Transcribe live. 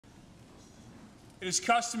It is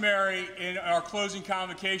customary in our closing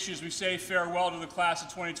convocation as we say farewell to the class of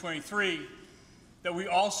 2023 that we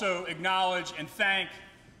also acknowledge and thank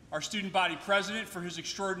our student body president for his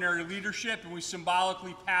extraordinary leadership, and we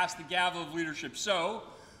symbolically pass the gavel of leadership. So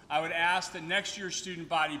I would ask that next year's student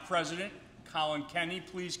body president, Colin Kenny,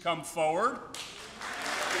 please come forward.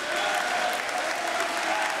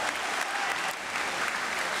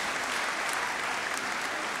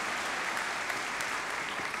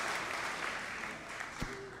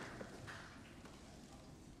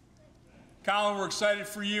 Colin, we're excited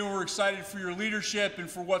for you, and we're excited for your leadership and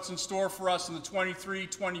for what's in store for us in the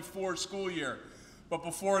 23-24 school year. But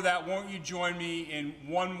before that, won't you join me in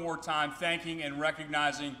one more time thanking and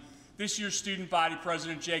recognizing this year's student body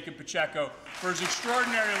president, Jacob Pacheco, for his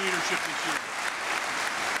extraordinary leadership this year.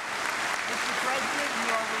 Mr. President,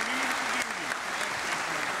 you are relieved to do this.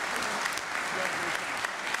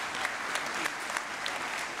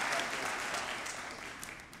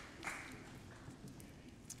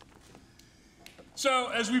 So,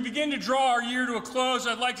 as we begin to draw our year to a close,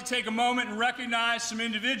 I'd like to take a moment and recognize some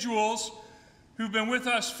individuals who've been with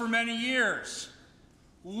us for many years,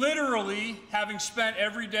 literally having spent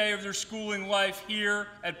every day of their schooling life here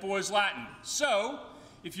at Boys Latin. So,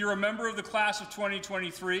 if you're a member of the class of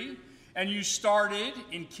 2023 and you started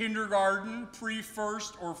in kindergarten,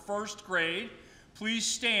 pre-first, or first grade, please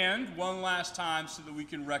stand one last time so that we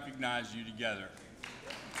can recognize you together.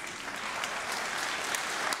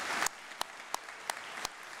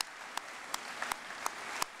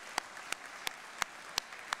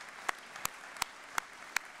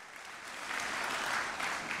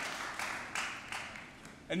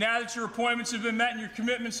 And now that your appointments have been met and your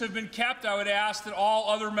commitments have been kept, I would ask that all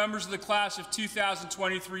other members of the class of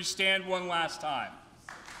 2023 stand one last time.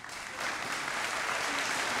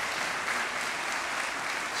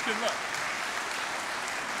 It's a good look.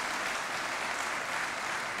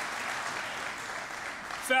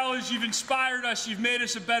 Fellas, you've inspired us. You've made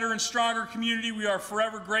us a better and stronger community. We are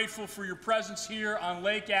forever grateful for your presence here on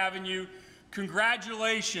Lake Avenue.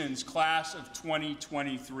 Congratulations, class of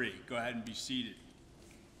 2023. Go ahead and be seated.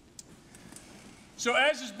 So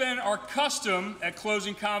as has been our custom at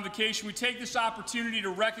closing convocation, we take this opportunity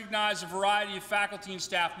to recognize a variety of faculty and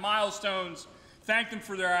staff milestones, thank them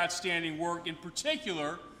for their outstanding work. In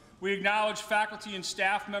particular, we acknowledge faculty and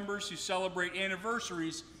staff members who celebrate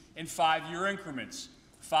anniversaries in 5-year increments.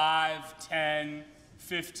 5, 10,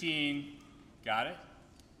 15, got it?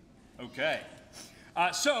 Okay.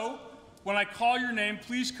 So when I call your name,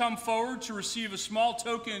 please come forward to receive a small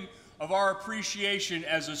token of our appreciation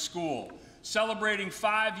as a school. Celebrating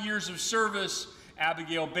 5 years of service,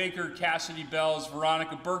 Abigail Baker, Cassidy Bells,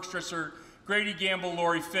 Veronica Bergstresser, Grady Gamble,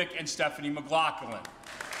 Lori Fick, and Stephanie McLaughlin.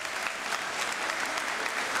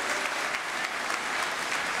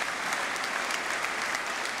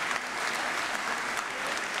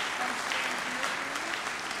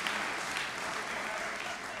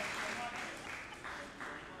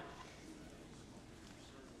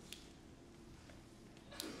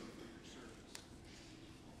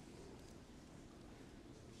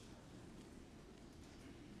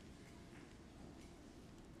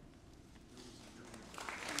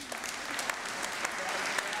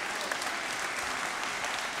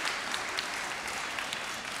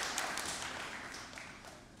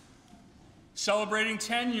 Celebrating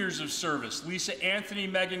 10 years of service, Lisa Anthony,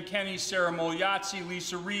 Megan Kenny, Sarah Mogliazzi,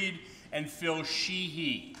 Lisa Reed, and Phil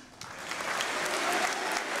Sheehy.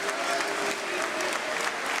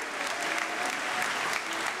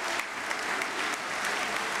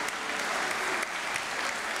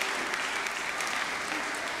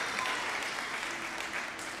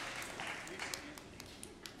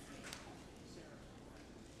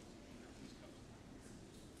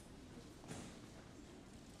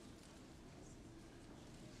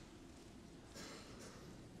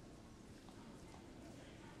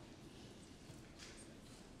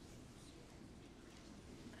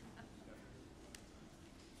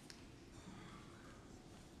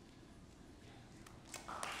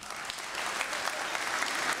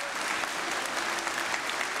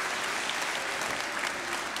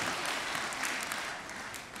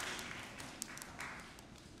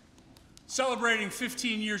 Celebrating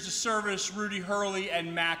 15 years of service, Rudy Hurley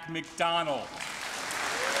and Mac McDonald.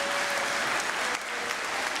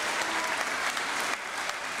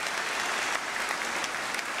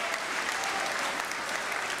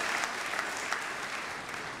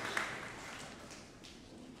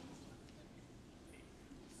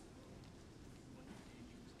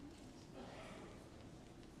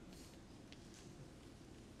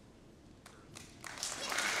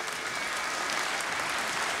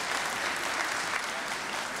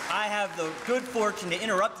 I have the good fortune to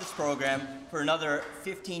interrupt this program for another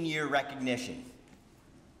 15-year recognition.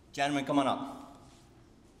 Gentlemen, come on up.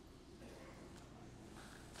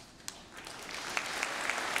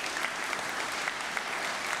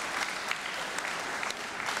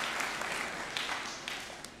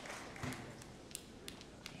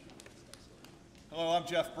 Hello, I'm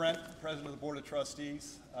Jeff Brent, President of the Board of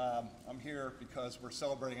Trustees. I'm here because we're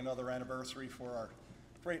celebrating another anniversary for our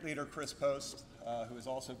great leader, Chris Post, who has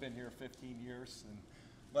also been here 15 years and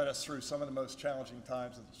led us through some of the most challenging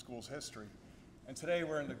times of the school's history. And today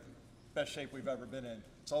we're in the best shape we've ever been in.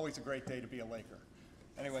 It's always a great day to be a Laker.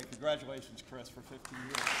 Anyway, congratulations, Chris, for 15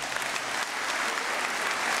 years.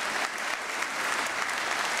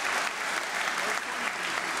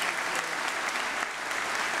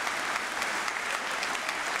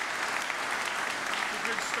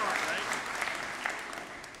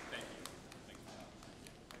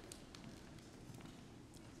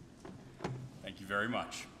 Very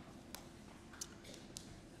much.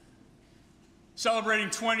 Celebrating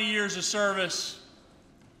 20 years of service,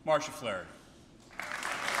 Marcia Flaherty.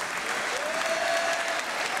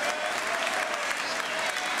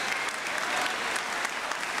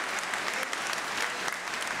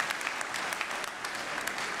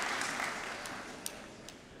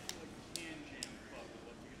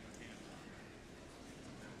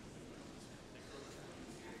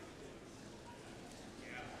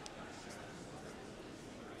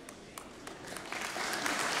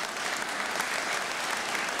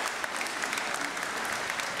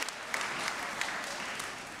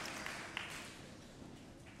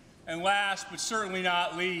 And last, but certainly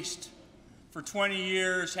not least, for 20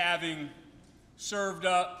 years having served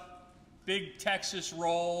up big Texas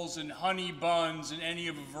rolls and honey buns and any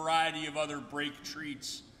of a variety of other break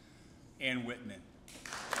treats, Ann Whitman.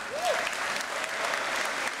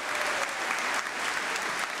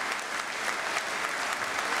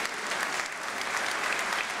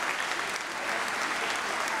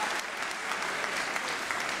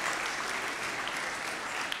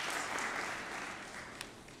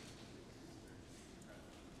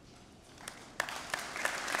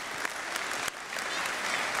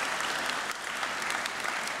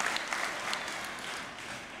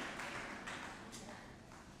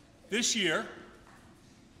 This year,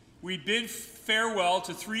 we bid farewell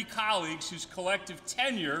to 3 colleagues whose collective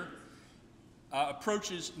tenure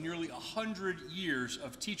approaches nearly 100 years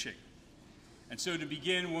of teaching. And so to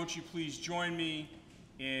begin, won't you please join me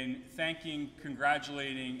in thanking,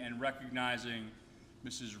 congratulating, and recognizing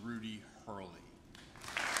Mrs. Rudy Hurley.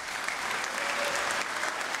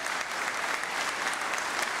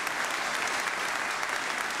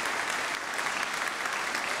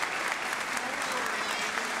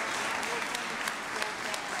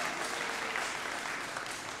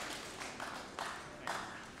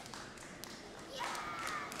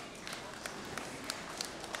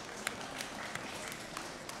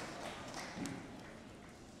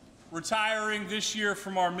 Retiring this year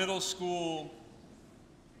from our middle school,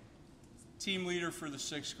 team leader for the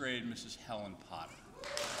 6th grade, Mrs. Helen Potter.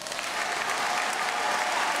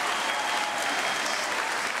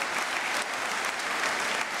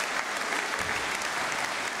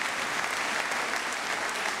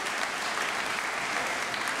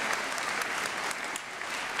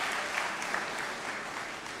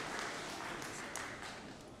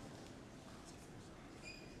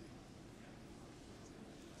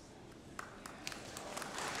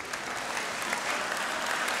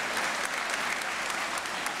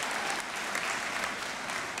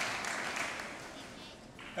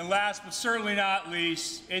 And last but certainly not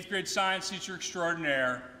least, 8th grade science teacher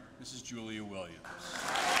extraordinaire, Mrs. Julia Williams.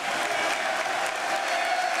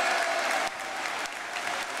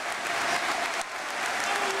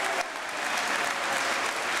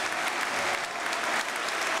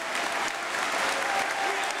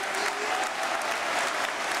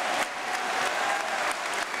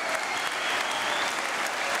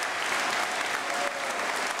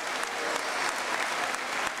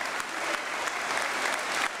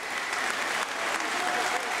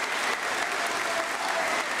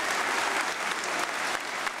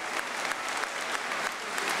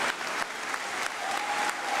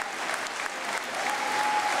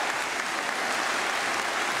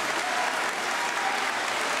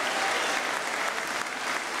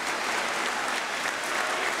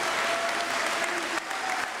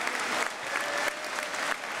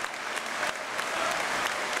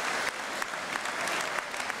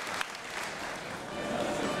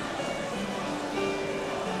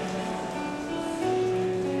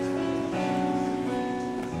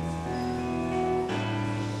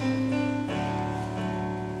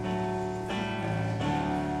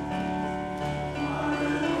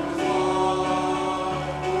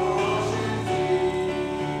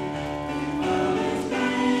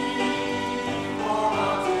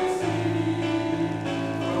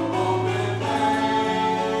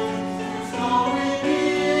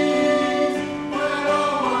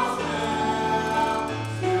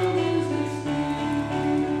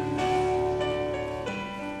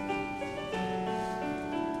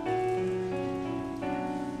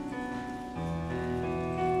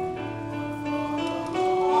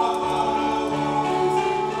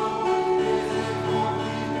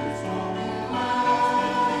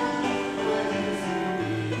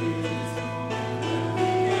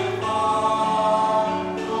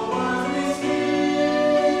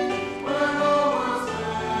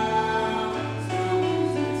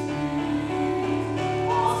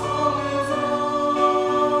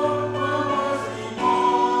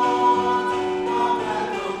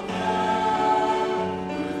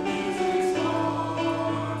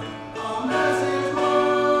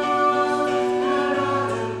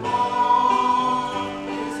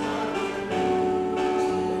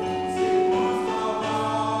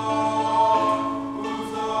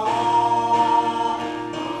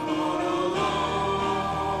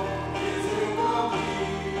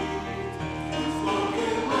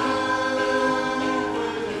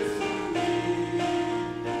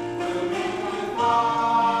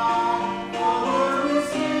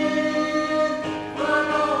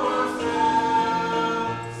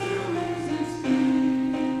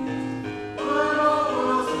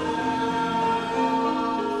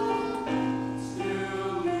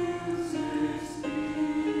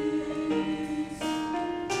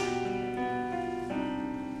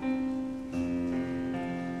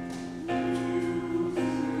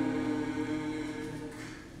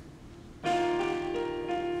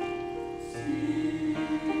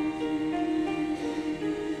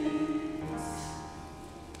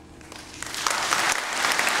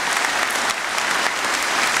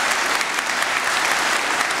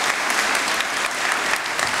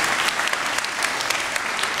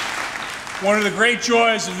 One of the great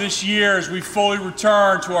joys of this year as we fully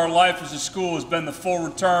return to our life as a school has been the full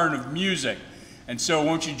return of music. And so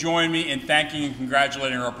won't you join me in thanking and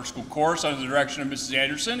congratulating our upper school chorus under the direction of Mrs.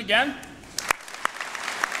 Anderson again.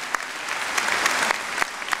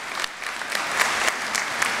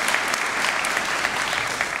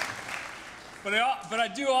 But I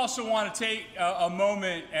do also want to take a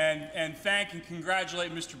moment and thank and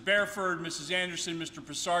congratulate Mr. Bareford, Mrs. Anderson, Mr.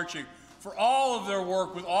 Pisarczyk for all of their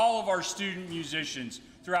work with all of our student musicians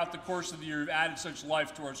throughout the course of the year who've added such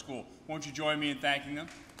life to our school. Won't you join me in thanking them?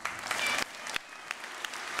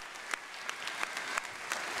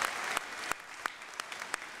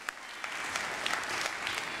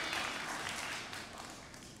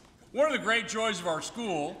 One of the great joys of our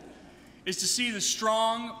school is to see the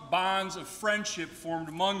strong bonds of friendship formed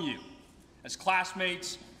among you as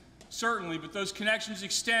classmates, certainly, but those connections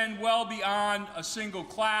extend well beyond a single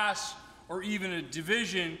class or even a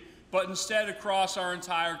division, but instead across our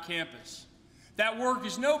entire campus. That work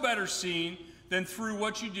is no better seen than through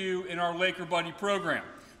what you do in our Laker Buddy program.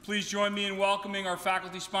 Please join me in welcoming our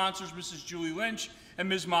faculty sponsors, Mrs. Julie Lynch and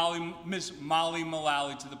Ms. Molly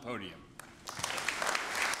Mullally, to the podium.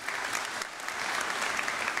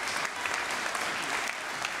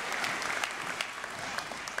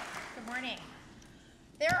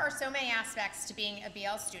 There are so many aspects to being a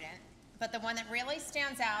BL student, but the one that really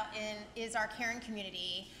stands out is our caring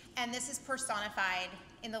community, and this is personified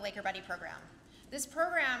in the Laker Buddy program. This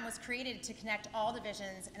program was created to connect all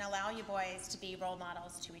divisions and allow you boys to be role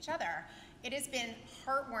models to each other. It has been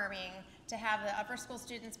heartwarming to have the upper school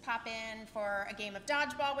students pop in for a game of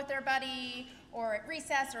dodgeball with their buddy, or at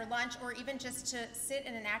recess or lunch, or even just to sit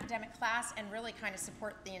in an academic class and really kind of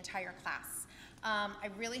support the entire class. I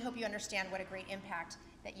really hope you understand what a great impact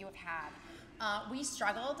that you have had. We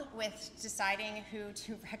struggled with deciding who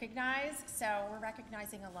to recognize, so we're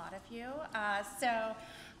recognizing a lot of you.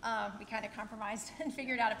 We kind of compromised and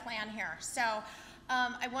figured out a plan here. So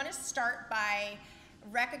I want to start by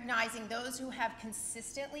recognizing those who have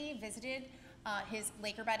consistently visited his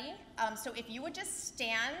Laker Buddy. So if you would just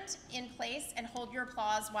stand in place and hold your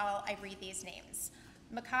applause while I read these names.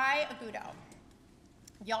 Makai Agudo,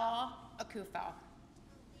 Yaw Akufo,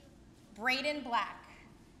 Braden Black,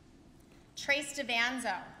 Trace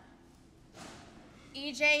DeVanzo,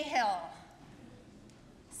 EJ Hill,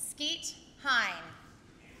 Skeet Hine,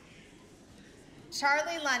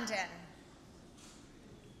 Charlie London,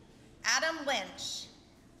 Adam Lynch,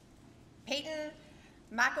 Peyton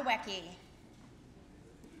Makawecki,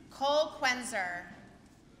 Cole Quenzer,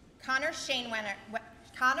 Connor Shanewetter,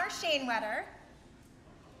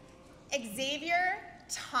 Xavier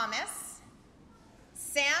Thomas,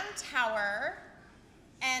 Sam Tower,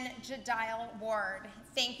 and Jadiel Ward.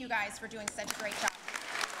 Thank you guys for doing such a great job.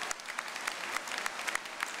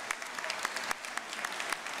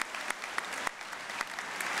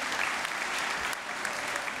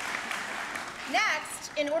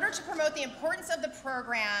 Next, in order to promote the importance of the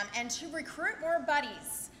program and to recruit more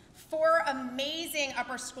buddies, 4 amazing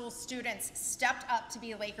upper school students stepped up to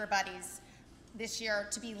be Laker Buddies this year,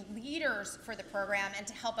 to be leaders for the program and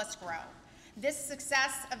to help us grow. This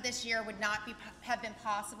success of this year would not have been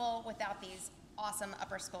possible without these awesome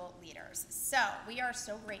upper school leaders. So we are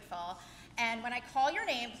so grateful. And when I call your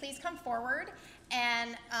name, please come forward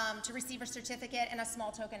and to receive a certificate and a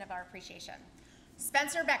small token of our appreciation.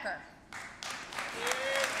 Spencer Becker.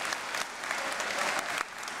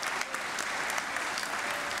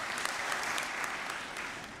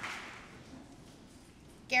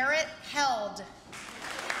 Garrett Held.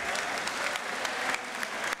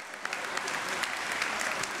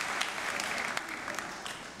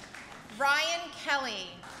 Ryan Kelly.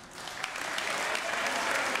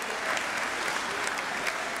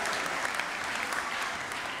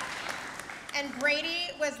 And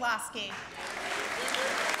Brady Weslowski.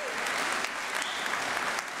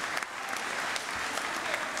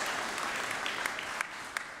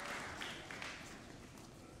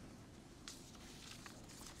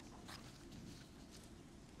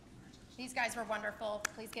 These guys were wonderful.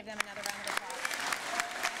 Please give them another round of applause.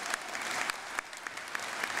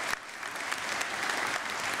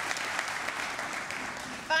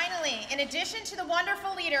 Finally, in addition to the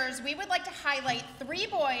wonderful leaders, we would like to highlight 3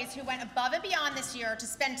 boys who went above and beyond this year to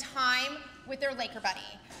spend time with their Laker Buddy.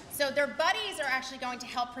 So their buddies are actually going to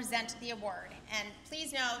help present the award. And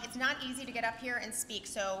please know, it's not easy to get up here and speak,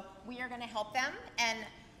 so we are going to help them, and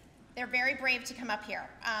they're very brave to come up here.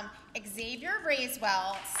 Xavier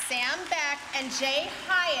Raiswell, Sam Beck, and Jay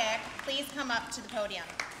Hayek, please come up to the podium.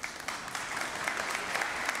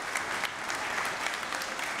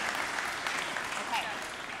 Okay.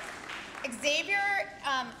 Xavier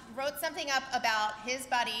wrote something up about his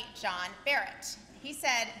buddy, John Barrett. He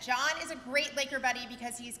said, John is a great Laker buddy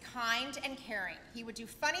because he's kind and caring. He would do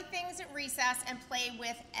funny things at recess and play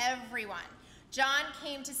with everyone. John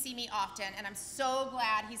came to see me often, and I'm so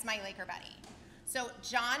glad he's my Laker buddy. So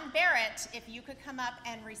John Barrett, if you could come up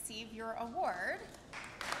and receive your award.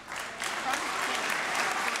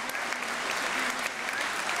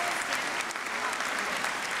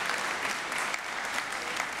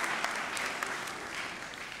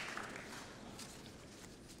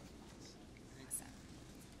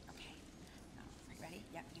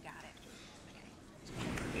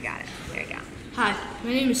 Hi,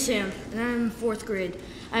 my name is Sam, and I'm in 4th grade.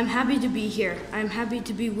 I'm happy to be here. I'm happy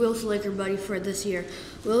to be Will's Laker buddy for this year.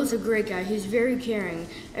 Will is a great guy. He's very caring.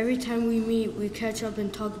 Every time we meet, we catch up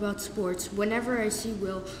and talk about sports. Whenever I see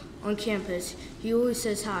Will on campus, he always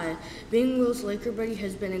says hi. Being Will's Laker buddy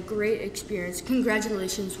has been a great experience.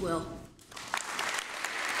 Congratulations, Will.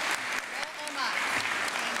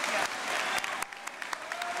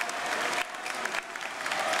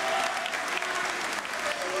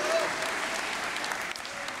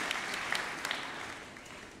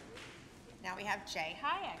 Now we have Jay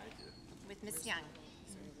Hayek with Miss Young.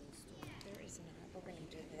 There is another. We're going to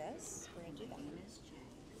do this. We're going to do that. My name is Jay.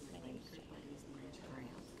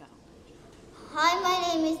 Go. Hi, my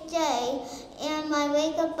name is Jay, and my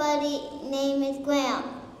Laker buddy name is Graham.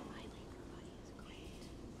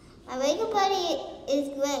 My Laker buddy is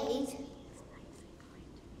great.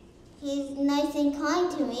 He's nice and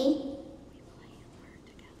kind to me.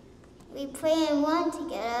 We play and learn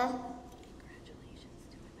together.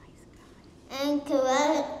 And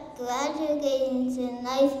congratulations to a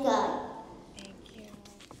nice guy. Thank you.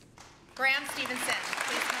 Graham Stevenson,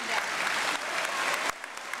 please come down.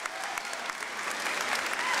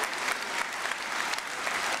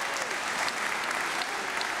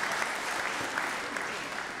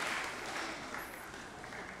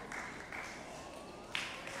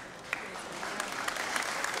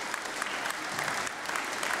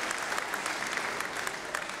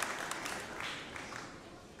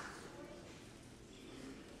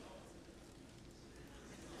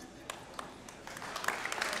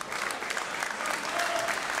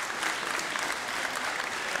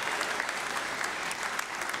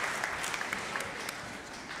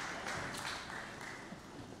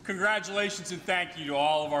 Congratulations and thank you to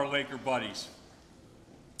all of our Laker buddies.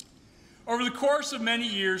 Over the course of many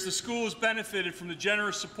years, the school has benefited from the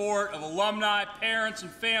generous support of alumni, parents,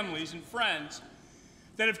 and families and friends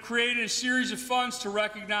that have created a series of funds to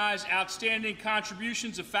recognize outstanding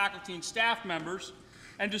contributions of faculty and staff members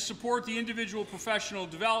and to support the individual professional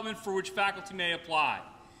development for which faculty may apply.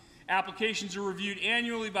 Applications are reviewed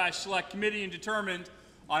annually by a select committee and determined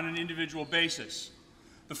on an individual basis.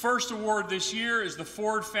 The first award this year is the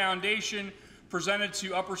Ford Foundation, presented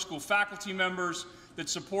to upper school faculty members, that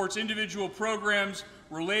supports individual programs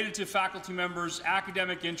related to faculty members'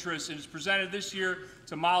 academic interests, and is presented this year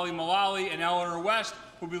to Molly Mullally and Eleanor West,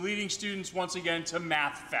 who will be leading students once again to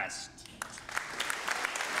Math Fest.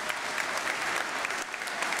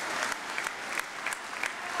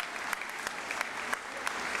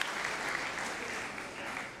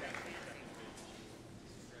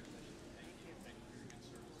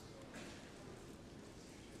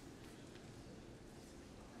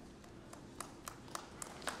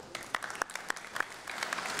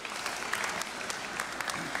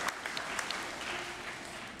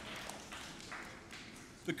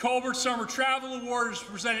 The Colbert Summer Travel Award is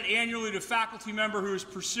presented annually to a faculty member who is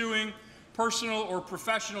pursuing personal or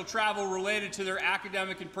professional travel related to their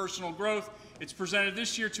academic and personal growth. It's presented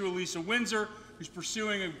this year to Elisa Windsor, who's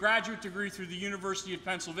pursuing a graduate degree through the University of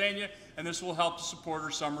Pennsylvania, and this will help to support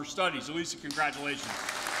her summer studies. Elisa, congratulations.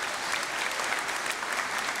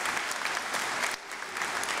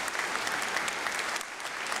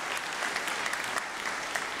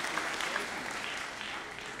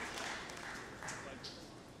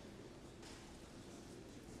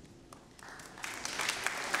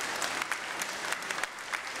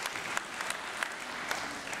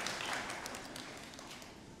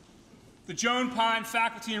 The Joan Pine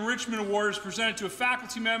Faculty Enrichment Award is presented to a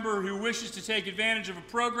faculty member who wishes to take advantage of a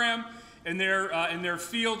program in their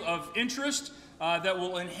field of interest that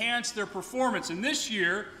will enhance their performance. And this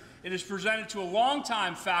year, it is presented to a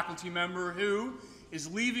longtime faculty member who is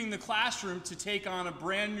leaving the classroom to take on a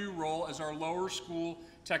brand new role as our lower school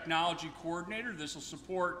technology coordinator. This will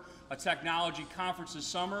support a technology conference this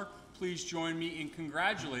summer. Please join me in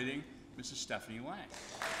congratulating Mrs. Stephanie Lang.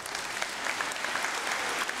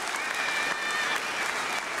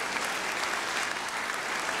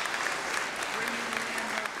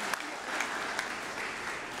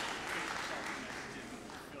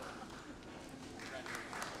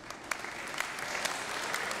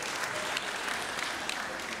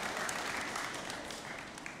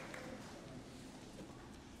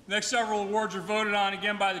 The next several awards are voted on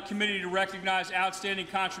again by the committee to recognize outstanding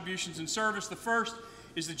contributions in service. The first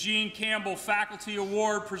is the Gene Campbell Faculty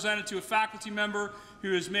Award, presented to a faculty member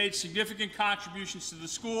who has made significant contributions to the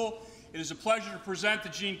school. It is a pleasure to present the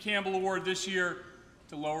Gene Campbell Award this year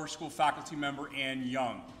to lower school faculty member Ann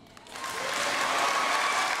Young.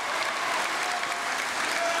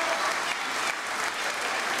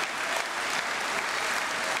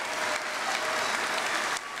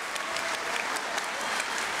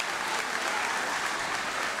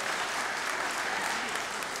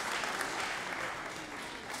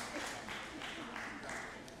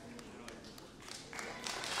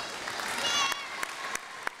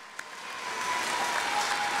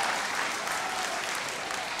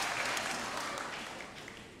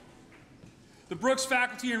 The Brooks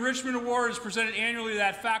Faculty Enrichment Award is presented annually to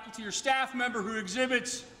that faculty or staff member who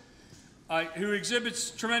exhibits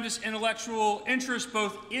tremendous intellectual interest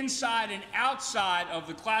both inside and outside of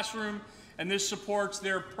the classroom, and this supports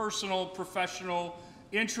their personal professional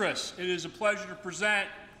interests. It is a pleasure to present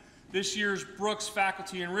this year's Brooks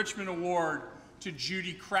Faculty Enrichment Award to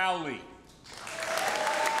Judy Crowley.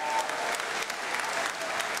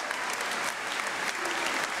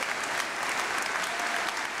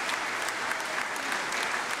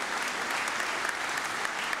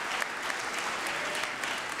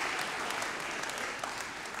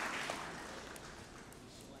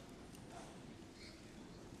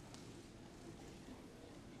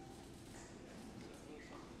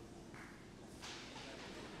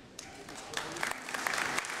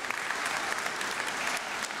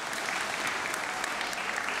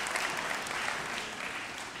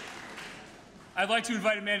 I'd like to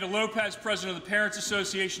invite Amanda Lopez, President of the Parents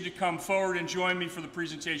Association, to come forward and join me for the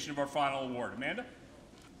presentation of our final award. Amanda?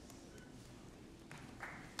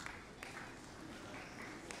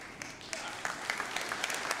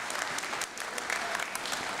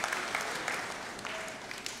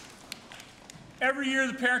 Every year,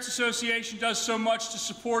 the Parents Association does so much to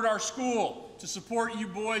support our school, to support you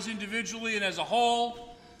boys individually and as a whole,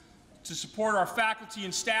 to support our faculty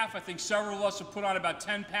and staff. I think several of us have put on about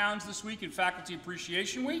 10 pounds this week in Faculty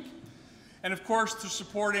Appreciation Week. And of course, to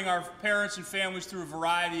supporting our parents and families through a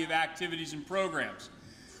variety of activities and programs.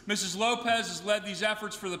 Mrs. Lopez has led these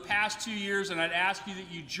efforts for the past 2 years, and I'd ask you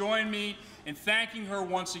that you join me in thanking her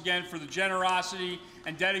once again for the generosity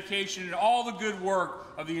and dedication and all the good work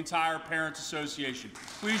of the entire Parents Association.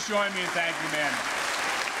 Please join me in thanking Amanda.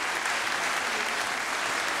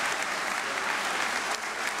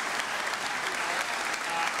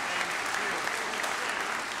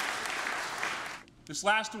 This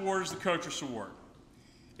last award is the Coatress Award.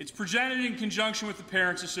 It's presented in conjunction with the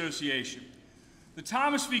Parents Association. The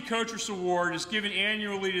Thomas V. Coatress Award is given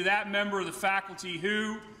annually to that member of the faculty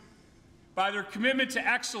who, by their commitment to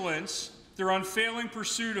excellence, their unfailing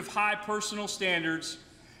pursuit of high personal standards,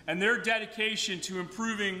 and their dedication to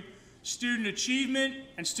improving student achievement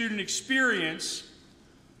and student experience,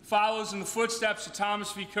 follows in the footsteps of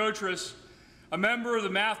Thomas V. Coatress, a member of the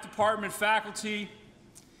math department faculty,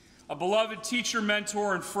 a beloved teacher,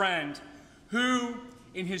 mentor, and friend, who,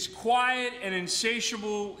 in his quiet and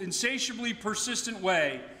insatiably persistent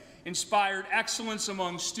way, inspired excellence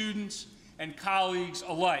among students and colleagues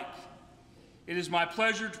alike. It is my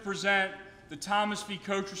pleasure to present the Thomas V.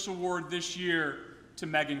 Coatress Award this year to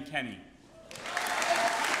Megan Kenny.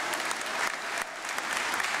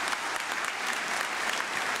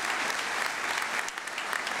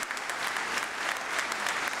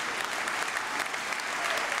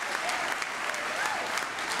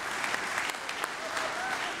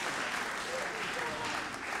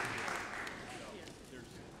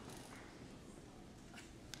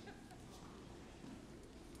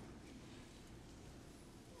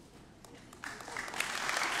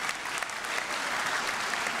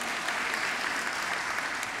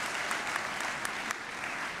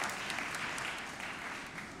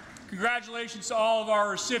 Congratulations to all of our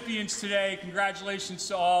recipients today. Congratulations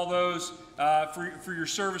to all those for your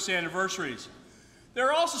service anniversaries. There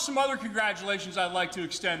are also some other congratulations I'd like to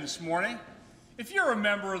extend this morning. If you're a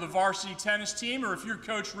member of the varsity tennis team or if you're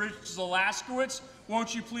Coach Rich Zalaskowicz,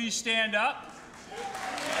 won't you please stand up?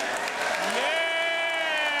 Yeah!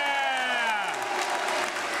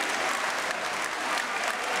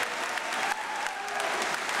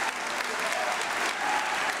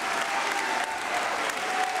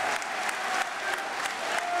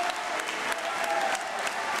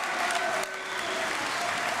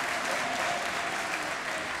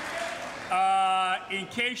 In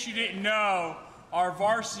case you didn't know, our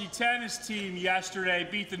varsity tennis team yesterday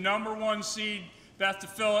beat the #1 seed Beth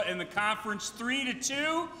DeFilla in the conference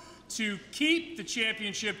 3-2 to keep the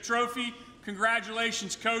championship trophy.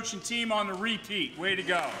 Congratulations, coach and team, on the repeat. Way to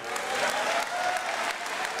go.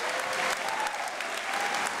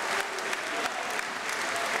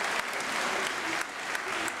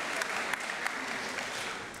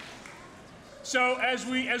 So as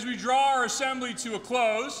we draw our assembly to a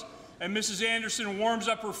close, and Mrs. Anderson warms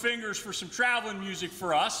up her fingers for some traveling music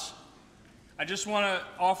for us, I just want to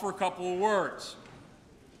offer a couple of words.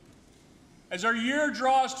 As our year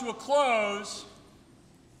draws to a close,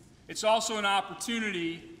 it's also an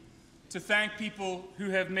opportunity to thank people who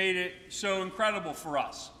have made it so incredible for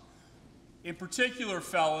us. In particular,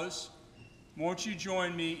 fellas, won't you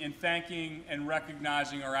join me in thanking and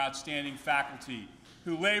recognizing our outstanding faculty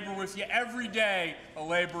who labor with you every day, a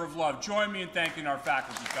labor of love. Join me in thanking our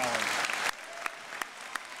faculty, fellas.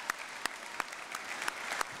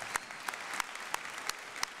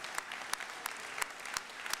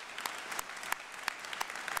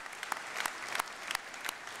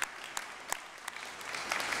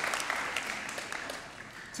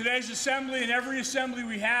 Today's assembly and every assembly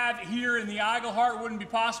we have here in the Eaglehart wouldn't be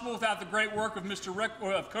possible without the great work of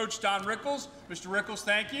Coach Don Rickles. Mr. Rickles,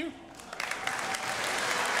 thank you.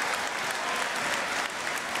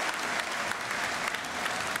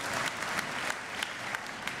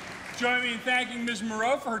 Join me in thanking Ms.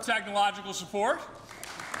 Moreau for her technological support.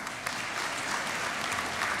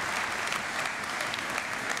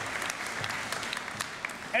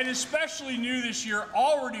 And especially new this year,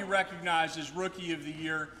 already recognized as Rookie of the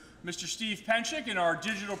Year, Mr. Steve Penchik and our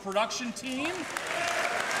digital production team.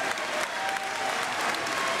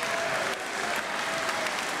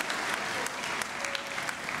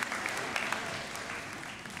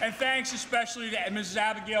 And thanks especially to Mrs.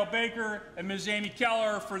 Abigail Baker and Ms. Amy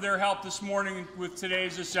Keller for their help this morning with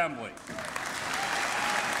today's assembly.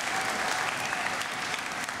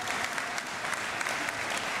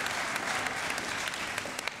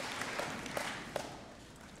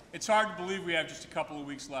 It's hard to believe we have just a couple of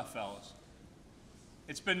weeks left, fellas.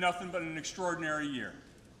 It's been nothing but an extraordinary year.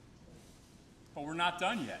 But we're not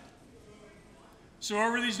done yet. So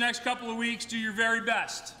over these next couple of weeks, do your very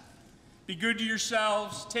best. Be good to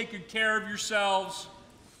yourselves, take good care of yourselves,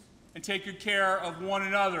 and take good care of one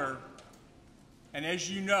another. And as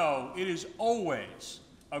you know, it is always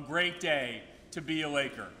a great day to be a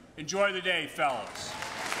Laker. Enjoy the day, fellas.